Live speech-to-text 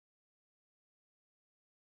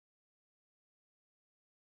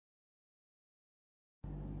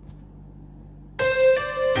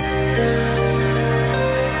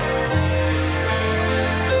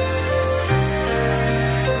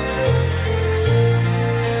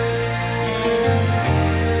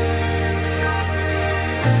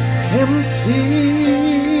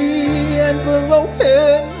and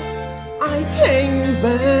broken, I came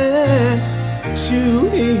back to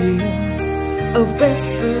him, a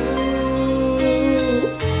vessel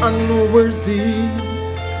unworthy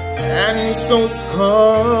and so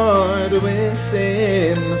scarred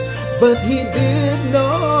within. But he did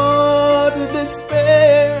not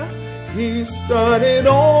despair. He started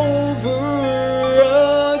over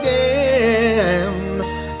again,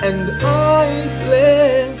 and I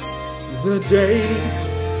bless the day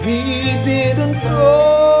he didn't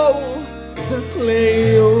throw the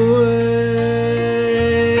clay away.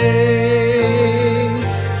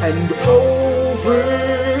 And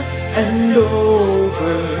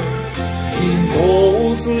over he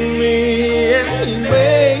molds me and he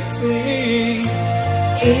makes me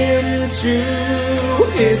into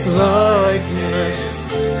his likeness.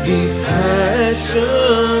 He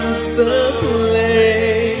fashions the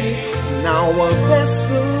clay, now a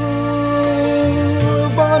vessel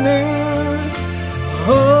of honor I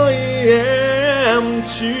am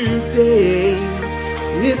today.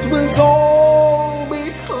 It was all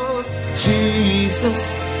because Jesus,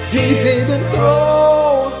 he didn't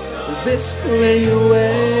throw this clay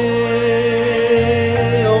away.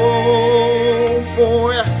 Oh,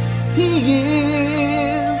 for he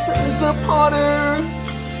is the potter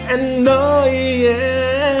and I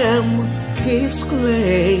am his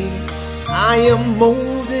clay. I am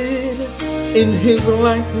molded in his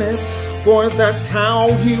likeness, for that's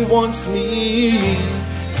how he wants me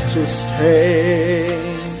to stay.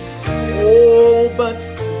 Oh, but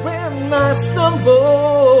when I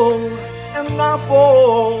stumble and I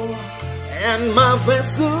fall and my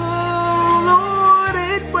vessel, Lord,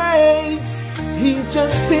 it breaks, he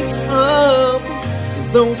just picks up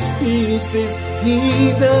those pieces.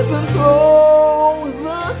 He doesn't throw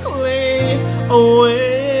the clay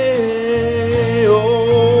away.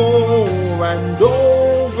 Oh,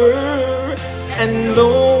 and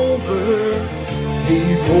over he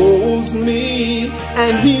holds me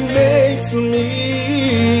and he makes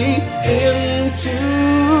me into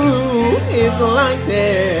his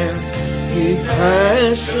likeness. He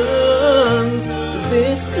fashions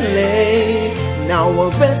this clay, now a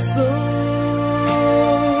vessel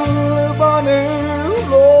of honor,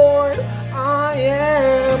 Lord, I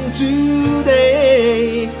am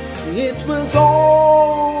today. It was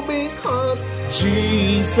all because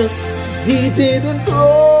Jesus, he didn't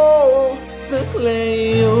throw the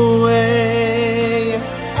clay away.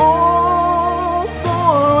 Oh,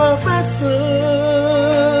 for a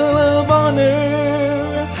vessel of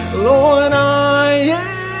honor, Lord, I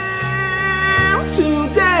am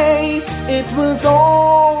today. It was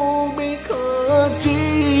all because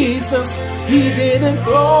Jesus, he didn't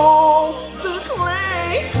throw the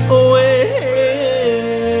clay away.